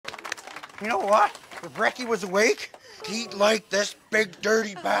You know what? If Ricky was awake, he'd light this big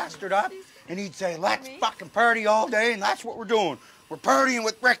dirty bastard up, and he'd say, let's fucking party all day, and that's what we're doing. We're partying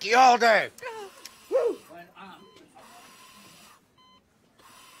with Ricky all day. Woo.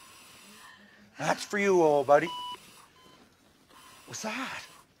 That's for you, old buddy. What's that?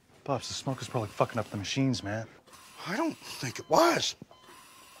 Pops, the smoke is probably fucking up the machines, man. I don't think it was.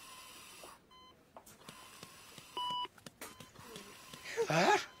 Hear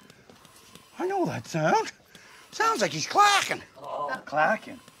that? I know that sound. Sounds like he's clacking. Oh,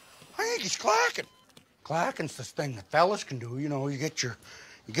 clacking? I think he's clacking. Clacking's this thing that fellas can do. You know, you get your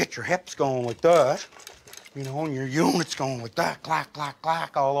hips going like that, you know, and your units going like that, clack, clack,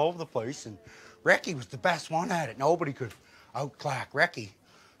 clack, all over the place. And Ricky was the best one at it. Nobody could out-clack Ricky.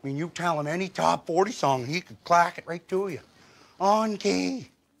 I mean, you tell him any top 40 song, he could clack it right to you. On key.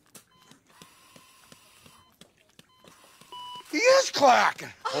 He is clacking.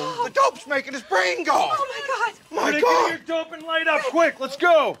 Oh. The dope's making his brain go. Oh, my God. My God. Get your dope and light up, quick, let's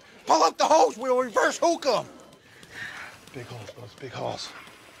go. Pull up the hose, we'll reverse hookah him. Big holes, boss, big holes.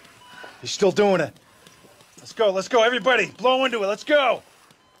 He's still doing it. Let's go, everybody. Blow into it, let's go.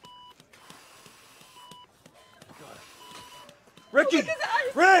 Ricky!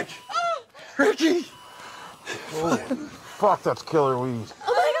 Rick! Oh. Ricky! Oh, fuck, that's killer weed.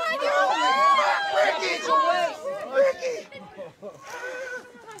 Oh, my God, Ricky's away! Ricky! Oh,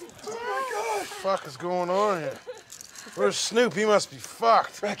 my God. Fuck is going on here? Where's Snoop? He must be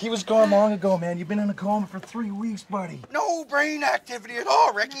fucked. Rick, he was gone long ago, man. You've been in a coma for 3 weeks, buddy. No brain activity at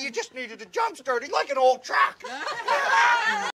all, Ricky. You just needed a jump start. He's like an old truck.